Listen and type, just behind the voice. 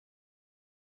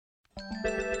Support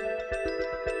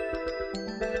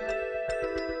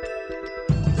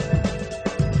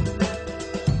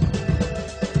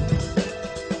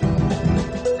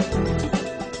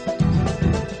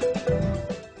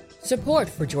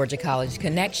for Georgia College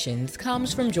Connections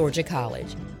comes from Georgia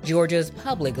College, Georgia's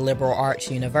public liberal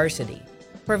arts university,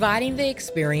 providing the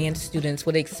experience students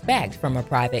would expect from a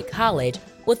private college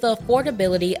with the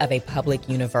affordability of a public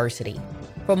university.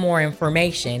 For more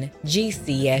information,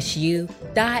 gcsu.edu.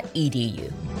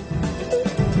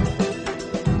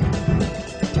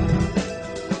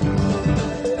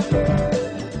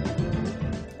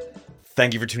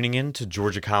 Thank you for tuning in to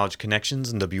Georgia College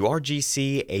Connections on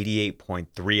WRGC 88.3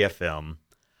 FM.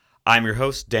 I'm your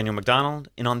host, Daniel McDonald,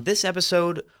 and on this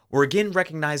episode, we're again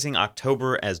recognizing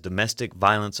October as Domestic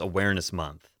Violence Awareness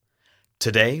Month.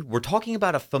 Today, we're talking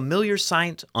about a familiar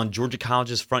sight on Georgia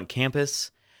College's front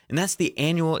campus, and that's the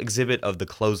annual exhibit of the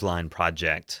Clothesline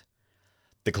Project.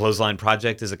 The Clothesline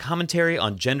Project is a commentary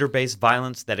on gender-based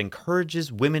violence that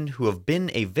encourages women who have been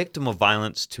a victim of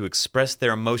violence to express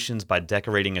their emotions by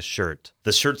decorating a shirt.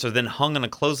 The shirts are then hung on a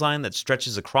clothesline that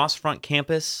stretches across front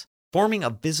campus, forming a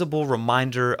visible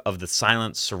reminder of the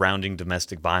silence surrounding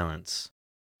domestic violence.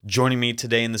 Joining me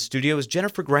today in the studio is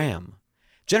Jennifer Graham.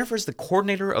 Jennifer is the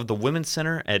coordinator of the Women's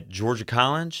Center at Georgia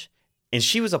College, and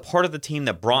she was a part of the team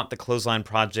that brought the Clothesline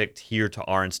Project here to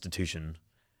our institution.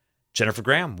 Jennifer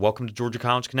Graham, welcome to Georgia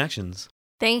College Connections.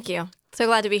 Thank you. So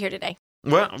glad to be here today.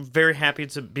 Well, I'm very happy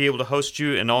to be able to host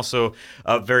you, and also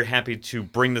very happy to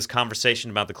bring this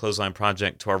conversation about the Clothesline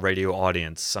Project to our radio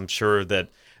audience. I'm sure that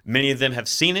many of them have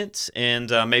seen it,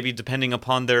 and maybe depending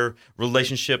upon their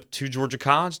relationship to Georgia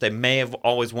College, they may have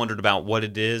always wondered about what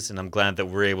it is, and I'm glad that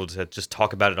we're able to just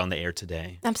talk about it on the air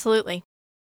today. Absolutely.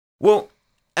 Well,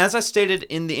 as I stated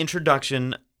in the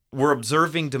introduction, we're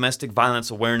observing Domestic Violence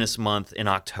Awareness Month in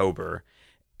October,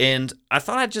 and I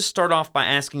thought I'd just start off by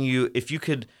asking you if you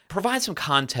could provide some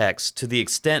context to the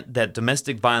extent that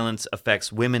domestic violence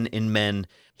affects women and men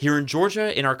here in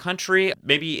Georgia, in our country,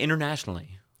 maybe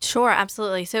internationally. Sure,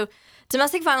 absolutely. So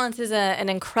domestic violence is an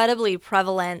incredibly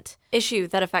prevalent issue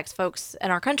that affects folks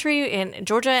in our country, in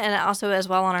Georgia, and also as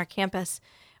well on our campus.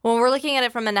 When we're looking at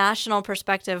it from a national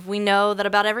perspective, we know that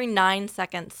about every 9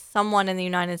 seconds, someone in the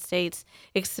United States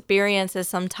experiences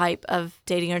some type of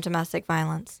dating or domestic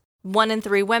violence. 1 in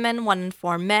 3 women, 1 in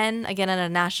 4 men, again at a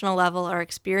national level, are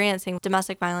experiencing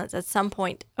domestic violence at some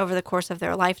point over the course of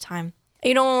their lifetime.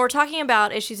 You know, when we're talking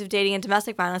about issues of dating and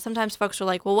domestic violence, sometimes folks are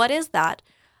like, well, what is that?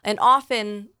 And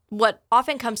what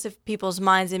often comes to people's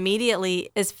minds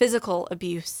immediately is physical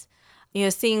abuse. You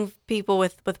know, seeing people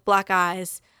with black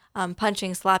eyes,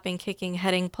 punching, slapping, kicking,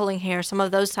 hitting, pulling hair, some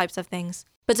of those types of things.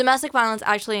 But domestic violence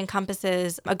actually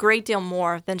encompasses a great deal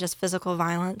more than just physical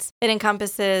violence. It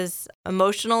encompasses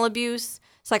emotional abuse,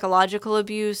 psychological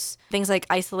abuse, things like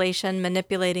isolation,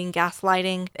 manipulating,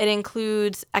 gaslighting. It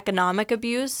includes economic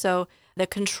abuse, so the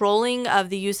controlling of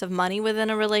the use of money within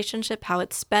a relationship, how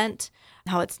it's spent,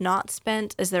 how it's not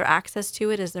spent. Is there access to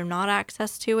it? Is there not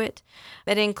access to it?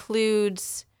 It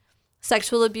includes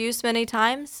sexual abuse many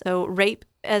times, so rape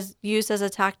as used as a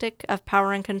tactic of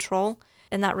power and control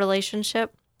in that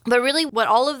relationship. But really what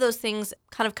all of those things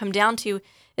kind of come down to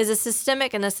is a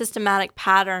systemic and a systematic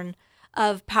pattern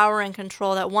of power and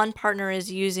control that one partner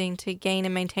is using to gain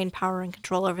and maintain power and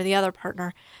control over the other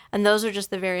partner. And those are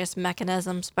just the various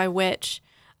mechanisms by which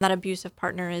that abusive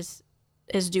partner is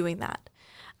doing that.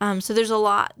 So there's a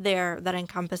lot there that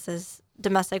encompasses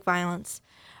domestic violence.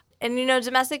 And, you know,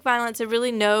 domestic violence, it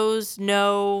really knows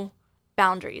no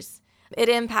boundaries. It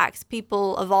impacts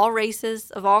people of all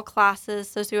races, of all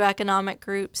classes, socioeconomic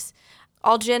groups,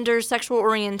 all genders, sexual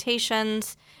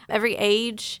orientations, every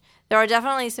age. There are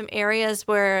definitely some areas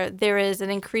where there is an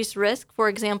increased risk. For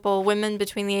example, women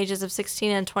between the ages of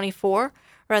 16 and 24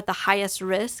 are at the highest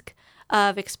risk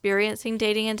of experiencing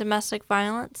dating and domestic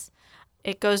violence.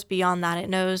 It goes beyond that. It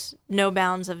knows no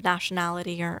bounds of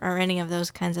nationality or any of those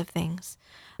kinds of things.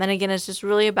 And again, it's just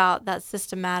really about that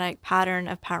systematic pattern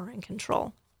of power and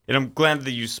control. And I'm glad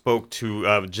that you spoke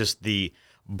to just the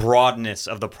broadness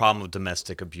of the problem of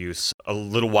domestic abuse. A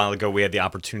little while ago, we had the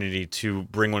opportunity to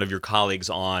bring one of your colleagues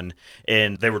on,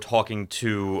 and they were talking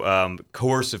to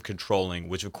coercive controlling,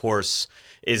 which, of course,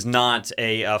 is not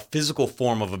a physical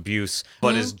form of abuse,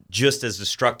 but is just as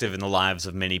destructive in the lives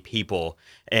of many people.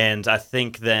 And I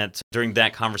think that during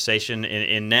that conversation,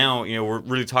 and now, you know, we're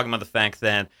really talking about the fact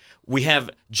that we have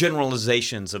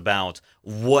generalizations about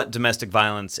what domestic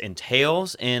violence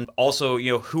entails and also,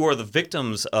 you know, who are the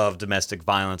victims of domestic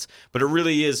violence. But it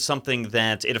really is something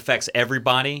that it affects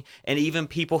everybody, and even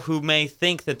people who may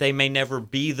think that they may never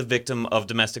be the victim of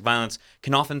domestic violence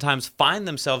can oftentimes find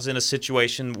themselves in a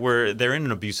situation where they're in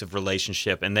an abusive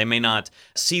relationship, and they may not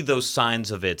see those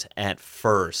signs of it at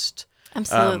first.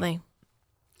 Absolutely.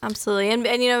 Absolutely. And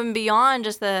and beyond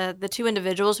just the two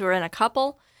individuals who are in a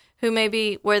couple who may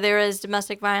be where there is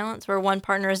domestic violence, where one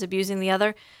partner is abusing the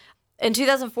other. In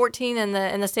 2014, in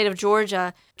the state of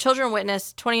Georgia, children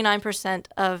witnessed 29%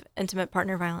 of intimate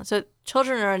partner violence. So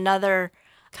children are another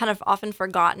kind of often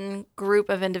forgotten group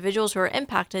of individuals who are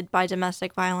impacted by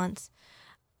domestic violence.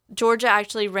 Georgia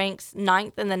actually ranks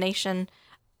 9th in the nation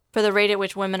for the rate at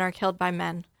which women are killed by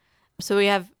men. So we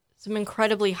have some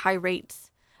incredibly high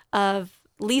rates of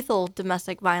lethal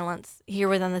domestic violence here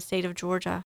within the state of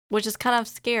Georgia, which is kind of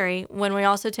scary when we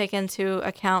also take into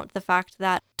account the fact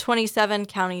that 27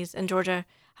 counties in Georgia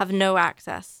have no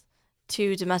access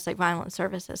to domestic violence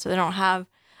services. So they don't have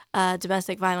a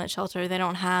domestic violence shelter. They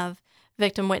don't have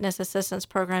victim witness assistance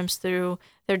programs through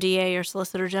their DA or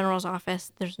Solicitor General's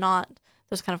office. There's not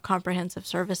those kind of comprehensive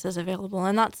services available.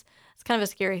 And it's kind of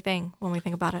a scary thing when we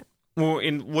think about it. Well,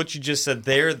 in what you just said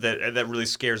there, that really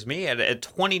scares me. At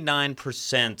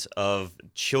 29% of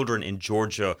children in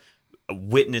Georgia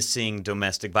witnessing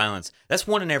domestic violence, that's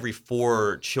 1 in every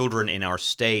 4 children in our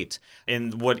state.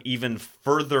 And what even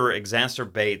further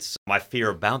exacerbates my fear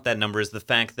about that number is the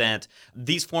fact that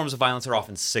these forms of violence are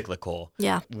often cyclical.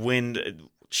 Yeah. When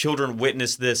children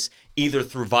witness this either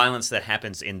through violence that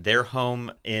happens in their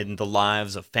home, in the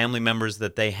lives of family members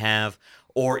that they have,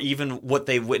 or even what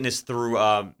they witness through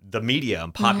the media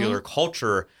and popular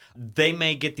culture, they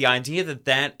may get the idea that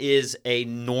that is a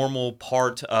normal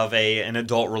part of an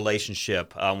adult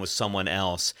relationship with someone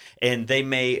else. And they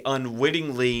may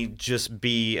unwittingly just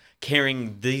be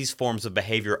carrying these forms of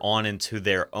behavior on into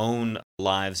their own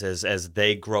lives as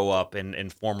they grow up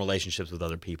and form relationships with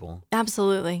other people.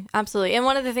 Absolutely. Absolutely. And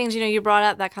one of the things, you brought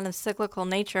up that kind of cyclical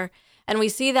nature. And we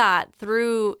see that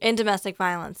in domestic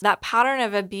violence. That pattern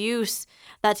of abuse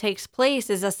that takes place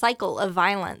is a cycle of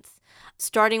violence,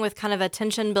 starting with kind of a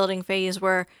tension-building phase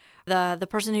where the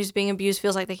person who's being abused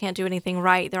feels like they can't do anything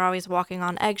right. They're always walking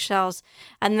on eggshells.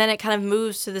 And then it kind of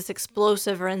moves to this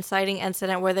explosive or inciting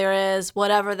incident where there is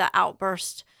whatever the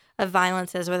outburst of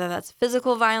violence is, whether that's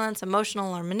physical violence,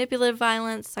 emotional or manipulative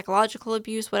violence, psychological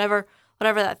abuse, whatever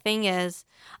that thing is.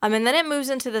 And then it moves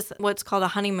into this what's called a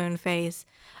honeymoon phase,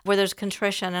 where there's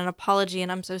contrition and apology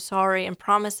and I'm so sorry and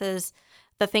promises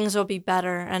that things will be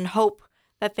better and hope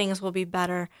that things will be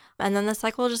better. And then the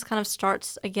cycle just kind of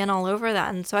starts again all over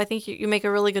that. And so I think you make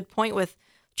a really good point with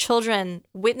children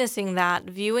witnessing that,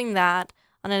 viewing that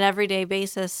on an everyday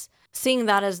basis, seeing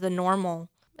that as the normal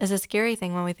is a scary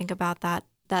thing when we think about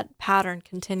that pattern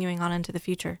continuing on into the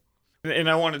future. And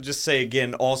I want to just say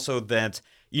again also that,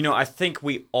 I think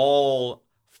we all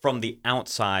from the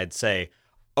outside say,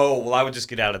 oh, well, I would just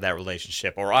get out of that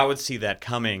relationship, or I would see that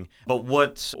coming. But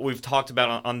what we've talked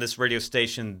about on this radio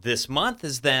station this month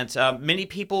is that many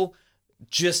people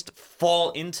just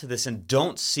fall into this and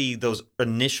don't see those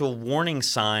initial warning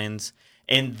signs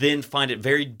and then find it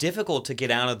very difficult to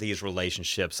get out of these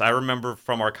relationships. I remember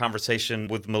from our conversation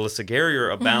with Melissa Garrier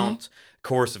about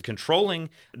coercive controlling,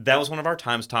 that was one of our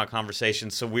Times Talk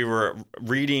conversations. So we were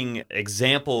reading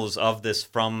examples of this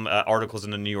from articles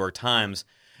in the New York Times.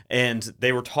 And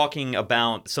they were talking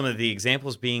about some of the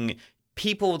examples being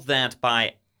people that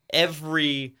by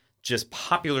every just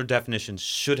popular definition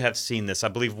should have seen this. I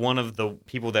believe one of the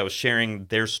people that was sharing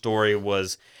their story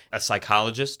was a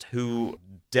psychologist who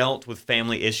dealt with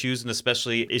family issues and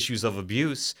especially issues of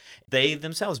abuse. They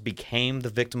themselves became the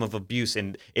victim of abuse.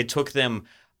 And it took them,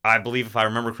 I believe, if I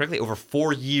remember correctly, over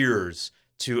 4 years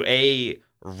to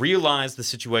realize the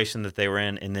situation that they were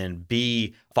in, and then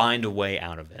B, find a way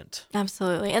out of it.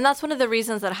 Absolutely. And that's one of the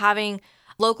reasons that having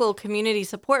local community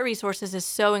support resources is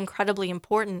so incredibly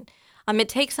important. It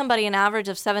takes somebody an average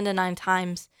of 7 to 9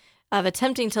 times of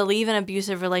attempting to leave an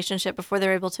abusive relationship before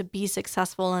they're able to be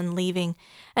successful in leaving.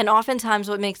 And oftentimes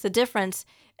what makes the difference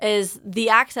is the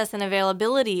access and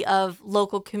availability of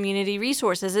local community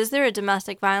resources. Is there a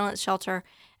domestic violence shelter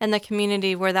in the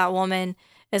community where that woman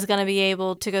is going to be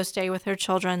able to go stay with her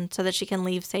children so that she can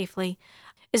leave safely?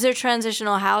 Is there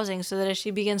transitional housing so that as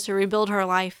she begins to rebuild her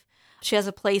life, she has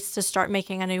a place to start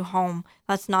making a new home?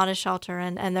 That's not a shelter,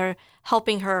 and they're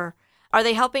helping her. Are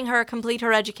they helping her complete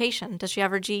her education? Does she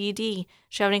have her GED? Does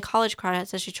she have any college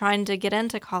credits? Is she trying to get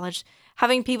into college?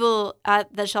 Having people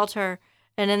at the shelter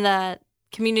and in the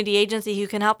community agency who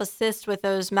can help assist with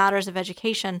those matters of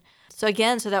education. So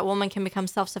again, so that woman can become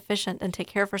self-sufficient and take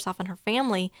care of herself and her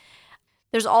family.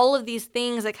 There's all of these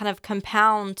things that kind of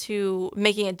compound to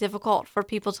making it difficult for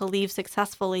people to leave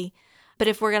successfully But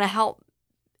if we're going to help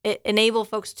enable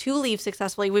folks to leave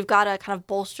successfully, we've got to kind of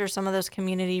bolster some of those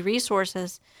community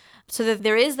resources so that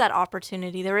there is that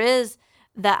opportunity, there is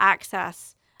the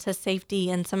access to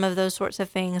safety and some of those sorts of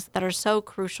things that are so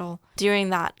crucial during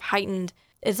that heightened.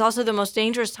 It's also the most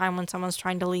dangerous time when someone's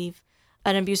trying to leave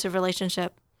an abusive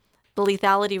relationship. The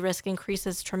lethality risk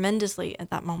increases tremendously at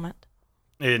that moment.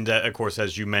 And of course,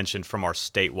 as you mentioned from our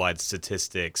statewide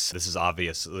statistics, this is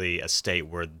obviously a state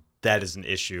where that is an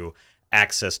issue.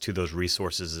 Access to those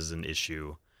resources is an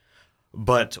issue.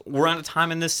 But we're out of time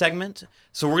in this segment,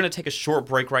 so we're going to take a short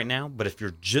break right now. But if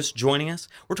you're just joining us,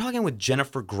 we're talking with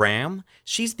Jennifer Graham.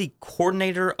 She's the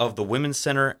coordinator of the Women's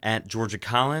Center at Georgia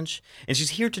College, and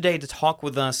she's here today to talk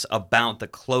with us about the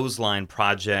Clothesline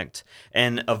Project,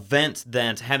 an event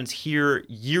that happens here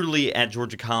yearly at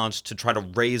Georgia College to try to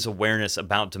raise awareness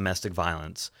about domestic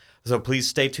violence. So please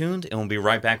stay tuned, and we'll be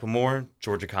right back with more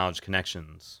Georgia College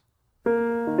Connections.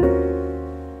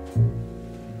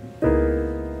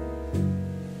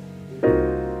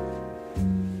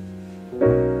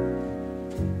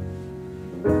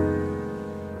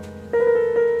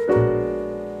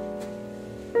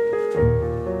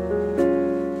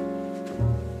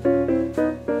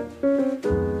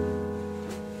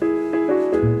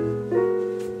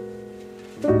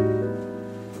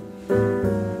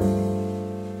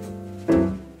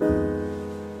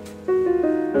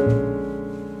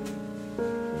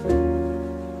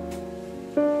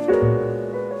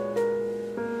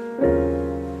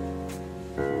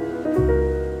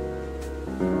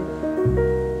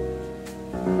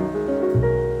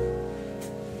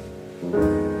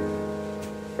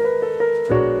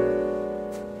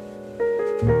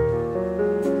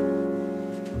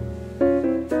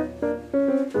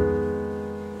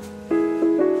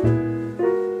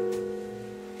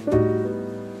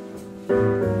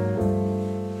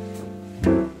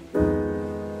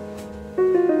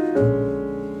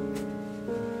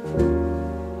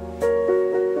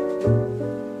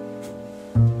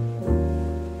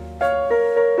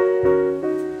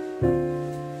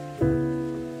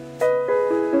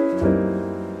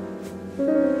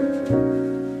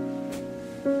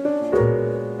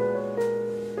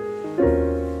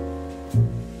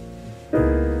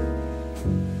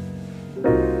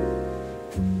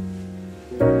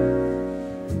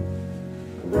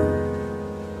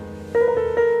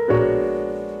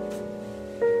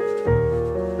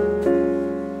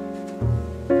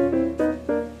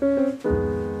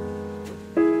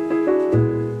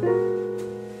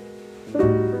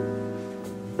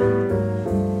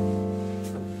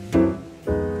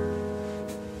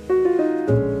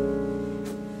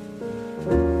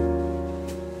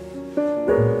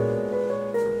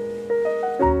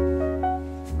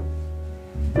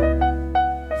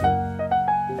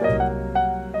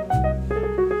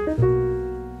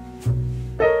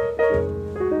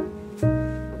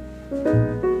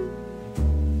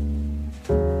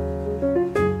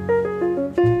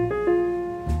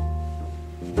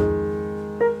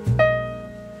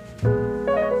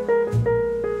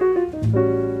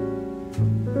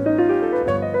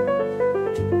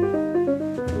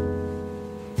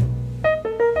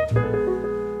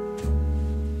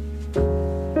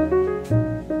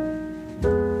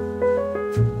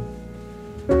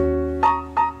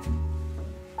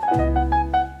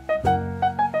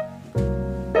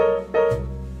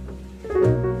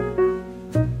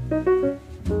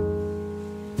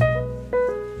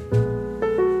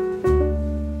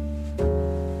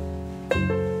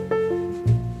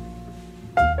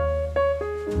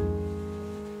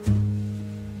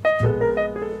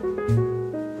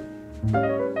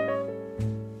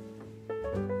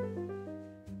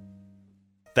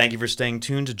 Thank you for staying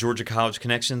tuned to Georgia College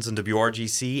Connections on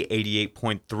WRGC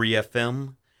 88.3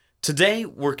 FM. Today,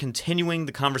 we're continuing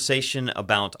the conversation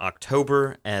about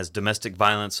October as Domestic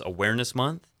Violence Awareness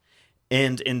Month.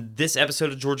 And in this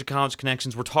episode of Georgia College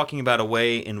Connections, we're talking about a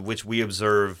way in which we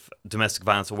observe Domestic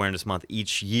Violence Awareness Month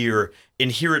each year.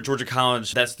 And here at Georgia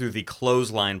College, that's through the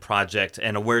Clothesline Project,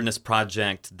 an awareness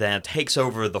project that takes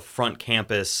over the front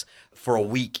campus for a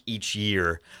week each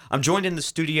year. I'm joined in the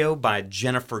studio by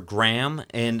Jennifer Graham,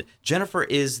 and Jennifer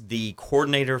is the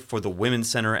coordinator for the Women's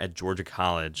Center at Georgia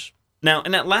College. Now,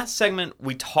 in that last segment,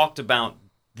 we talked about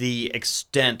the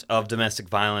extent of domestic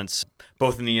violence,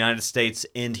 both in the United States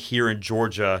and here in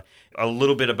Georgia, a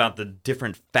little bit about the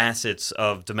different facets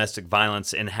of domestic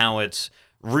violence and how it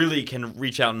really can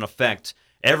reach out and affect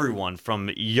everyone from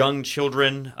young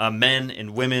children, men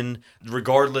and women,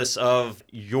 regardless of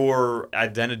your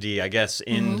identity, I guess,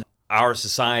 in our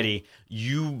society,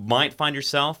 you might find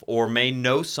yourself or may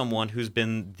know someone who's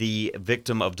been the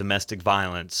victim of domestic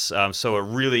violence. So it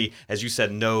really, as you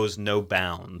said, knows no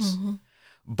bounds. Mm-hmm.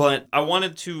 But I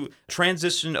wanted to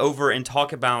transition over and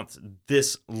talk about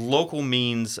this local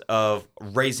means of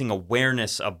raising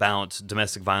awareness about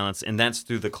domestic violence, and that's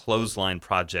through the Clothesline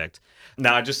Project.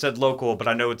 Now, I just said local, but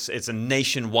I know it's a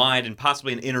nationwide and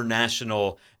possibly an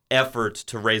international effort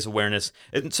to raise awareness.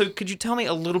 And so could you tell me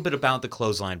a little bit about the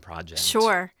Clothesline Project?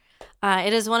 Sure.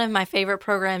 It is one of my favorite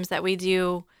programs that we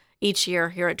do each year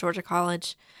here at Georgia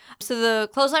College. So the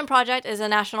Clothesline Project is a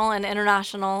national and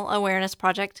international awareness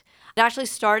project. It actually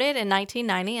started in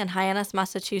 1990 in Hyannis,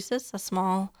 Massachusetts, a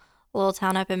small little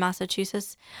town up in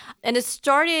Massachusetts. And it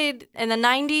started in the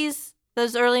 90s.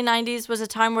 Those early 90s was a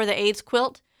time where the AIDS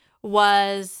quilt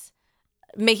was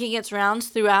making its rounds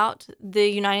throughout the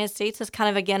United States as kind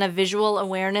of, again, a visual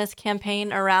awareness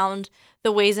campaign around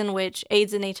the ways in which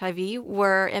AIDS and HIV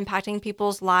were impacting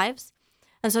people's lives.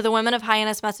 And so the women of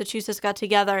Hyannis, Massachusetts got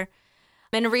together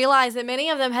and realized that many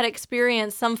of them had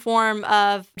experienced some form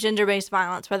of gender-based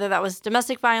violence, whether that was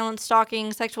domestic violence,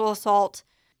 stalking, sexual assault.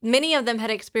 Many of them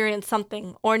had experienced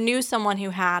something or knew someone who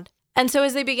had. And so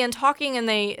as they began talking and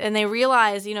they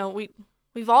realized,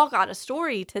 we've all got a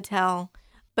story to tell,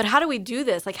 but how do we do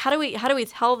this? Like, how do we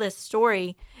tell this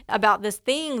story about this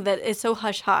thing that is so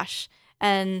hush-hush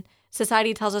and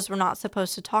society tells us we're not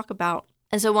supposed to talk about?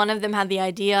 And so one of them had the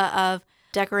idea of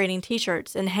decorating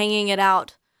T-shirts and hanging it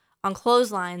out on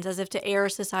clotheslines as if to air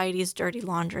society's dirty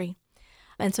laundry.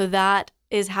 And so that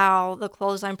is how the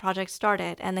Clothesline Project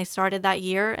started. And they started that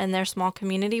year in their small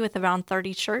community with around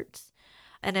 30 shirts.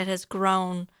 And it has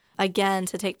grown again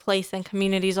to take place in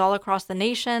communities all across the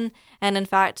nation and, in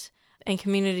fact, in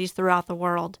communities throughout the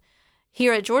world.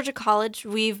 Here at Georgia College,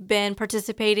 we've been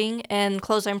participating in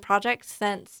Clothesline Project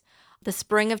since the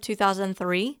spring of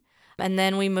 2003. And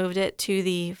then we moved it to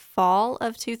the fall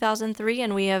of 2003.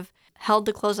 And we have held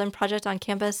the Clothesline Project on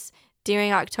campus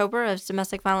during October as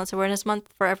Domestic Violence Awareness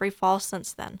Month for every fall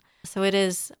since then. So it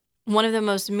is one of the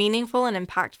most meaningful and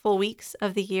impactful weeks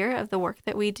of the year of the work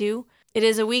that we do. It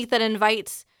is a week that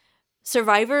invites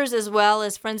survivors as well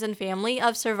as friends and family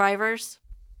of survivors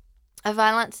of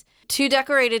violence to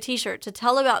decorate a T-shirt to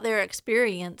tell about their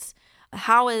experience.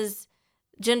 How has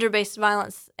gender-based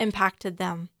violence impacted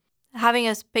them? Having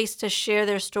a space to share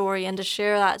their story and to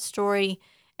share that story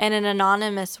in an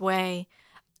anonymous way.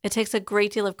 It takes a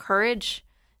great deal of courage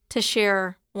to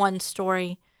share one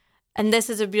story. And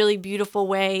this is a really beautiful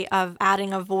way of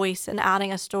adding a voice and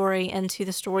adding a story into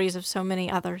the stories of so many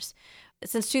others.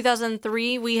 Since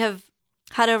 2003, we have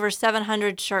had over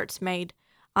 700 shirts made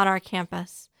on our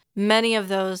campus. Many of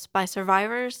those by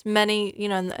survivors, and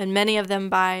many of them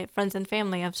by friends and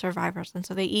family of survivors. And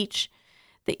so they each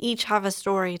have a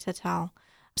story to tell.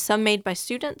 Some made by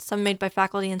students, some made by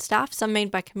faculty and staff, some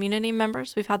made by community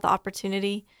members. We've had the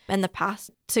opportunity in the past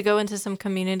to go into some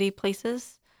community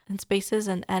places and spaces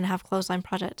and have Clothesline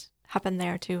Project happen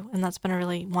there too. And that's been a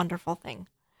really wonderful thing.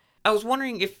 I was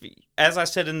wondering if, as I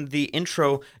said in the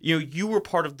intro, you were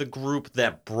part of the group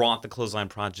that brought the Clothesline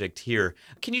Project here.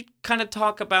 Can you kind of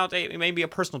talk about maybe a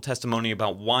personal testimony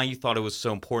about why you thought it was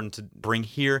so important to bring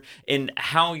here and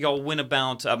how y'all went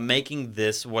about making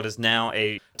this what is now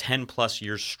a 10-plus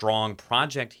year strong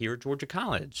project here at Georgia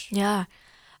College? Yeah.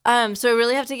 So I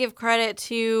really have to give credit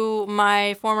to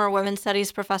my former women's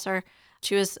studies professor.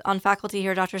 She was on faculty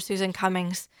here, Dr. Susan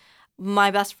Cummings.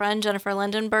 My best friend, Jennifer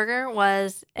Lindenberger,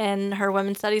 was in her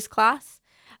women's studies class,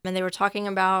 and they were talking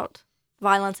about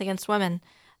violence against women,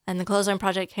 and the Clothesline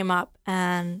Project came up,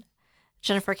 and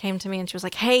Jennifer came to me, and she was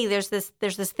like, hey, there's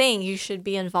this thing, you should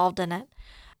be involved in it.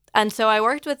 And so I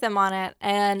worked with them on it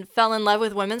and fell in love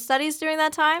with women's studies during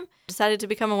that time, decided to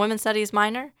become a women's studies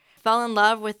minor, fell in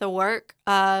love with the work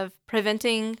of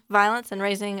preventing violence and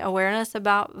raising awareness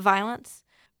about violence.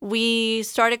 We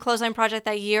started Clothesline Project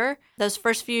that year. Those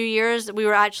first few years, we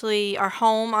were actually, our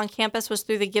home on campus was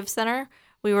through the Give Center.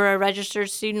 We were a registered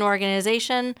student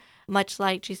organization, much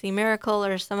like GC Miracle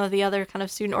or some of the other kind of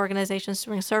student organizations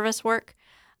doing service work.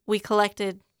 We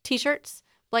collected T-shirts,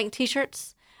 blank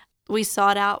T-shirts. We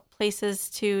sought out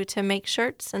places to make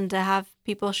shirts and to have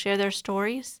people share their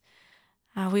stories.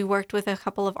 We worked with a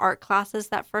couple of art classes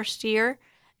that first year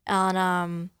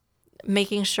on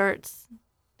making shirts,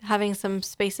 having some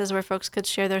spaces where folks could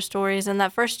share their stories. And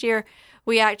that first year,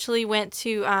 we actually went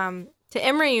to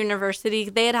Emory University.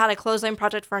 They had a Clothesline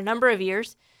Project for a number of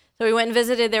years. So we went and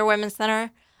visited their Women's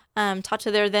Center, talked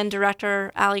to their then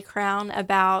director, Allie Crown,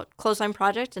 about Clothesline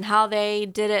Project and how they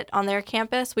did it on their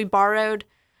campus. We borrowed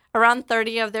around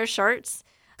 30 of their shirts,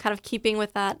 kind of keeping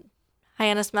with that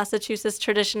Hyannis, Massachusetts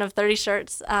tradition of 30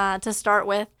 shirts to start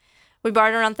with. We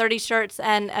borrowed around 30 shirts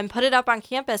and put it up on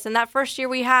campus. And that first year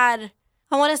we had,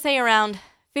 I want to say, around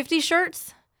 50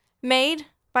 shirts made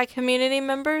by community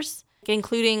members,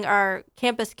 including our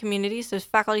campus community, so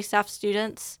faculty, staff,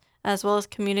 students, as well as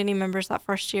community members that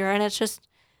first year. And it's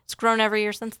grown every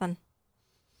year since then.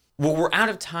 Well, we're out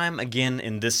of time again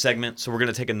in this segment, so we're going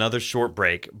to take another short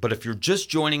break. But if you're just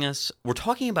joining us, we're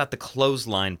talking about the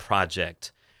Clothesline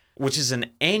Project, which is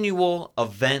an annual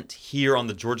event here on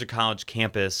the Georgia College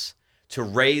campus to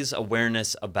raise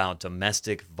awareness about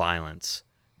domestic violence.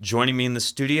 Joining me in the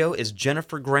studio is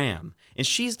Jennifer Graham, and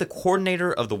she's the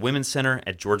coordinator of the Women's Center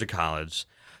at Georgia College.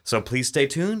 So please stay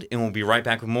tuned, and we'll be right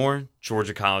back with more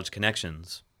Georgia College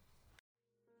Connections.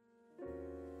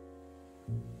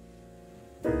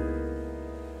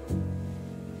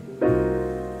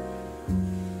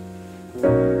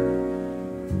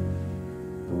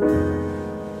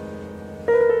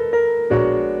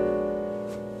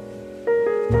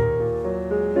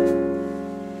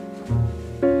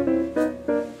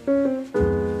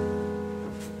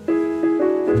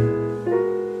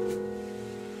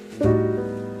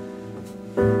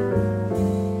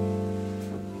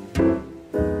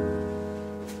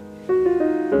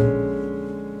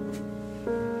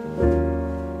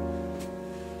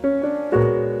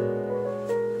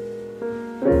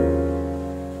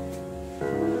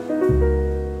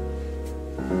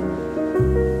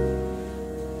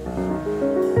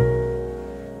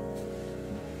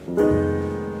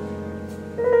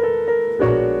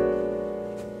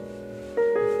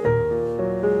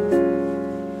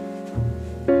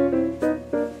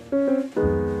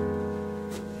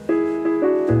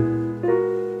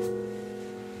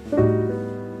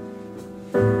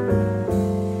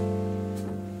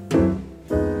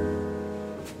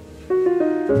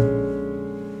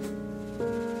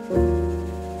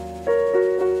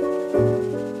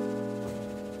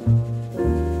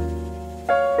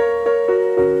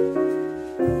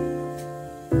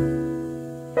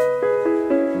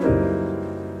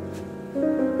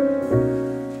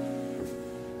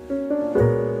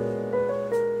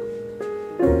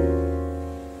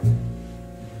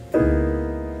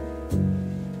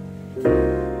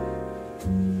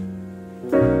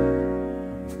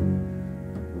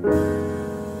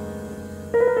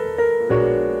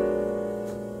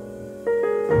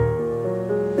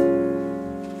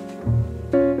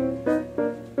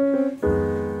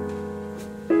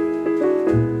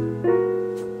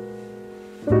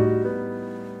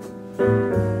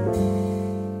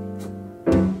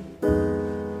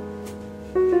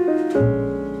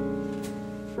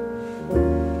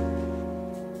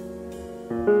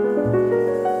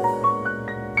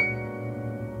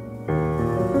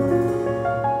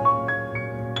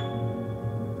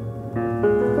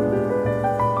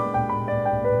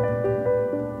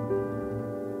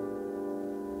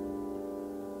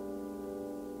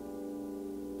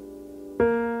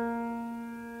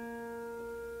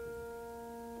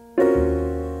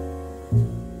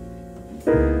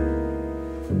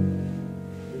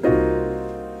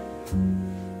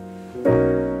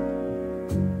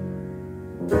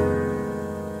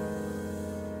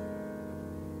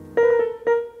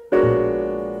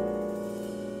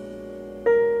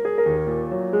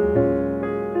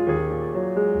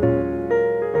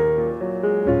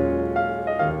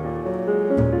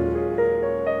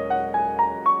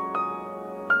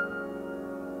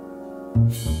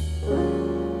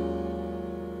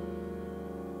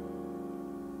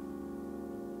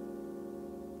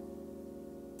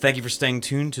 Thank you for staying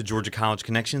tuned to Georgia College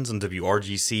Connections on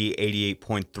WRGC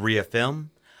 88.3 FM.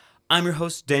 I'm your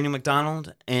host, Daniel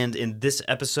McDonald, and in this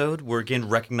episode, we're again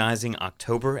recognizing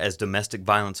October as Domestic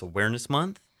Violence Awareness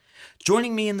Month.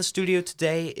 Joining me in the studio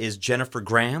today is Jennifer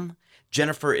Graham.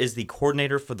 Jennifer is the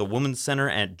coordinator for the Women's Center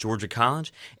at Georgia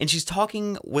College, and she's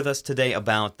talking with us today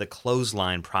about the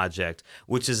Clothesline Project,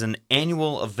 which is an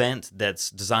annual event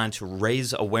that's designed to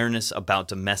raise awareness about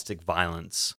domestic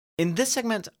violence. In this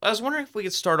segment, I was wondering if we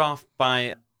could start off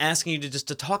by asking you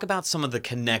to talk about some of the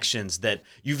connections that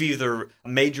you've either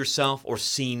made yourself or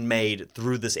seen made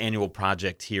through this annual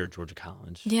project here at Georgia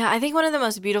College. Yeah, I think one of the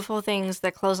most beautiful things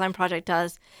that Clothesline Project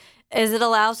does is it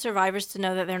allows survivors to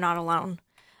know that they're not alone.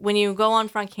 When you go on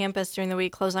front campus during the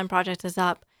week, Clothesline Project is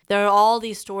up. There are all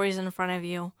these stories in front of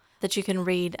you that you can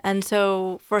read. And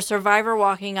so for a survivor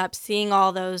walking up, seeing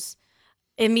all those,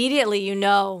 immediately you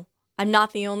know, I'm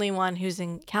not the only one who's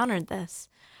encountered this.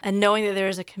 And knowing that there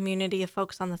is a community of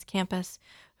folks on this campus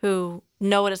who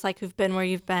know what it's like, who've been where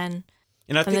you've been,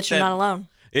 and I think that you're not alone.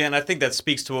 And I think that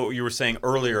speaks to what you were saying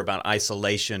earlier about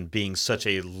isolation being such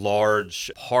a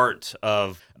large part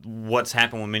of what's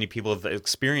happened when many people have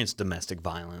experienced domestic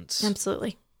violence.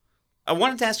 Absolutely. I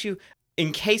wanted to ask you,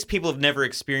 in case people have never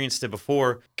experienced it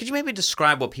before, could you maybe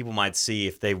describe what people might see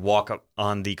if they walk up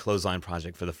on the Clothesline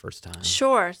project for the first time?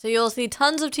 Sure. So you'll see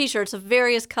tons of t-shirts of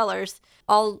various colors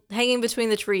all hanging between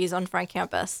the trees on front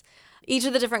campus. Each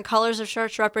of the different colors of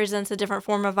shirts represents a different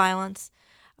form of violence.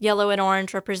 Yellow and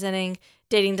orange representing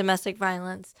dating domestic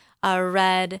violence,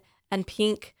 red and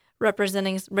pink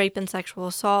representing rape and sexual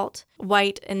assault,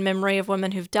 white in memory of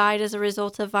women who've died as a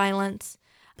result of violence,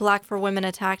 black for women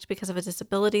attacked because of a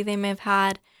disability they may have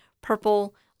had,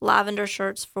 purple, lavender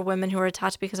shirts for women who are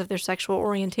attacked because of their sexual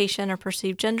orientation or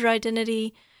perceived gender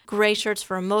identity, gray shirts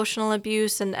for emotional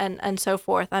abuse, and so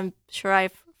forth. I'm sure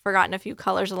I've forgotten a few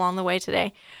colors along the way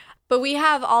today. But we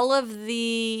have all of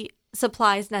the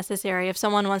supplies necessary if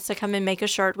someone wants to come and make a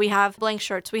shirt. We have blank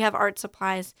shirts. We have art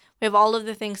supplies. We have all of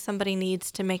the things somebody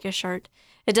needs to make a shirt.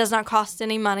 It does not cost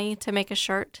any money to make a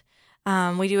shirt.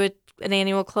 We do an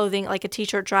annual clothing, like a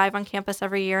t-shirt drive on campus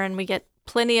every year, and we get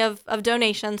plenty of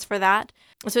donations for that.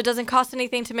 So it doesn't cost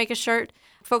anything to make a shirt.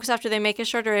 Folks, after they make a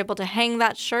shirt, are able to hang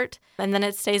that shirt, and then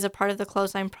it stays a part of the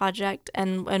Clothesline project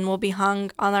and will be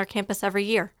hung on our campus every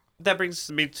year. That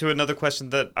brings me to another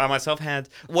question that I myself had.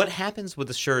 What happens with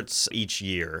the shirts each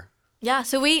year? Yeah,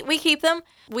 so we keep them.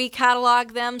 We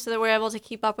catalog them so that we're able to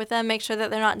keep up with them, make sure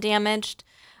that they're not damaged.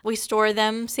 We store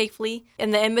them safely in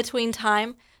the in-between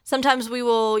time. Sometimes we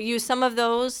will use some of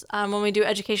those when we do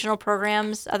educational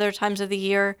programs, other times of the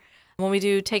year, when we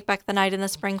do Take Back the Night in the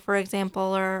spring, for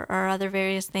example, or other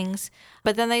various things.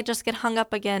 But then they just get hung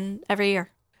up again every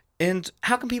year. And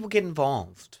how can people get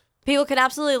involved? People can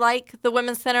absolutely like the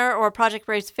Women's Center or Project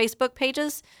Brave's Facebook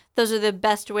pages. Those are the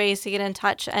best ways to get in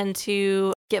touch and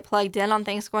to get plugged in on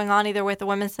things going on either with the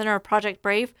Women's Center or Project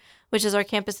Brave, which is our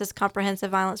campus's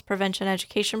comprehensive violence prevention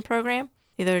education program.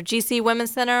 Either GC Women's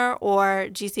Center or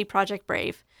GC Project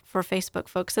Brave for Facebook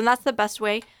folks. And that's the best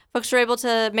way. Folks are able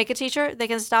to make a t-shirt. They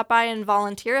can stop by and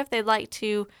volunteer if they'd like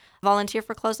to volunteer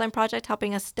for Clothesline Project,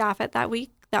 helping us staff it that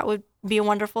week. That would be a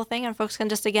wonderful thing. And folks can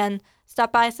just, again,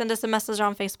 stop by, send us a message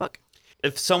on Facebook.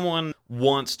 If someone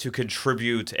wants to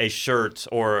contribute a shirt,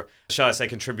 or shall I say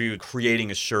contribute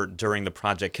creating a shirt during the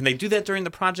project, can they do that during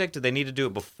the project? Do they need to do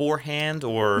it beforehand?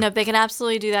 Or No, they can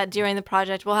absolutely do that during the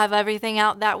project. We'll have everything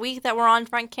out that week that we're on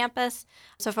front campus.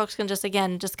 So folks can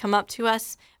just come up to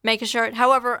us, make a shirt.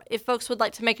 However, if folks would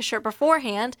like to make a shirt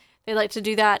beforehand, they like to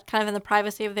do that kind of in the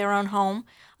privacy of their own home,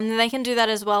 and then they can do that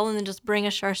as well and then just bring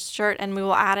a shirt and we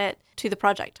will add it to the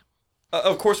project.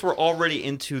 Of course, we're already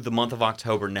into the month of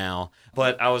October now,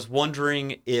 but I was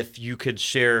wondering if you could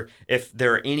share if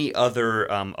there are any other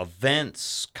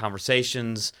events,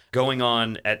 conversations going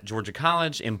on at Georgia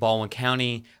College in Baldwin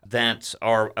County that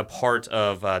are a part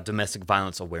of Domestic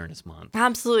Violence Awareness Month.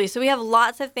 Absolutely. So we have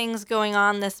lots of things going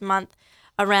on this month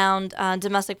around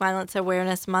Domestic Violence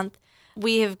Awareness Month.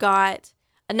 We have got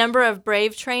a number of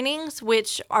BRAVE trainings,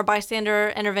 which are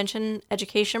bystander intervention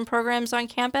education programs on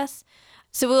campus.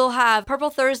 So we'll have Purple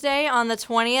Thursday on the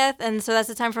 20th, and so that's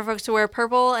the time for folks to wear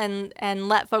purple and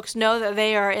let folks know that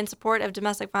they are in support of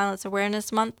Domestic Violence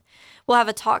Awareness Month. We'll have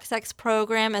a Talk Sex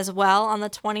program as well on the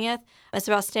 20th. It's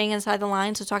about staying inside the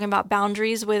lines, so talking about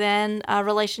boundaries within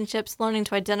relationships, learning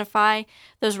to identify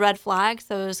those red flags,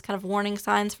 those kind of warning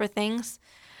signs for things.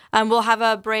 We'll have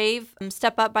a BRAVE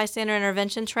Step Up Bystander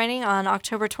Intervention training on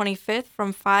October 25th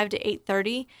from 5 to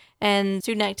 8:30 in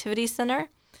Student Activities Center.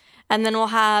 And then we'll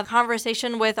have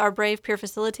conversation with our BRAVE peer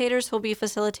facilitators who'll be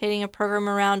facilitating a program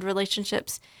around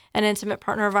relationships and intimate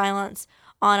partner violence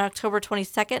on October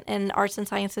 22nd in Arts and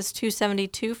Sciences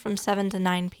 272 from 7 to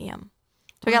 9 p.m.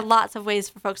 So we got lots of ways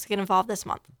for folks to get involved this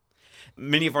month.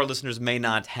 Many of our listeners may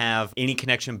not have any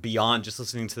connection beyond just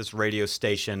listening to this radio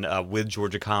station with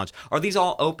Georgia College. Are these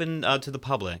all open to the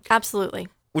public? Absolutely.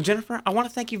 Well, Jennifer, I want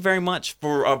to thank you very much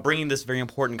for bringing this very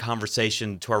important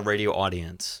conversation to our radio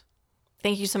audience.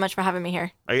 Thank you so much for having me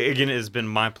here. Again, it has been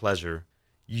my pleasure.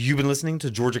 You've been listening to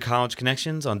Georgia College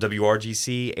Connections on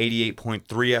WRGC 88.3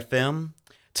 FM.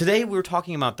 Today, we're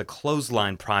talking about the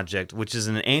Clothesline Project, which is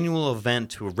an annual event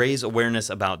to raise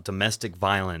awareness about domestic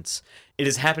violence. It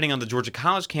is happening on the Georgia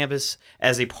College campus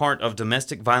as a part of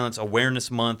Domestic Violence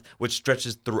Awareness Month, which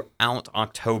stretches throughout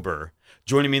October.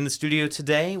 Joining me in the studio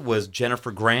today was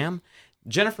Jennifer Graham.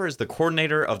 Jennifer is the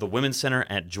coordinator of the Women's Center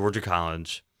at Georgia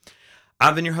College.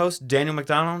 I've been your host, Daniel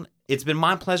McDonald. It's been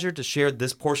my pleasure to share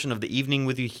this portion of the evening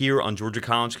with you here on Georgia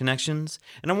College Connections,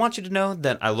 and I want you to know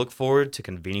that I look forward to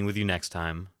convening with you next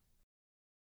time.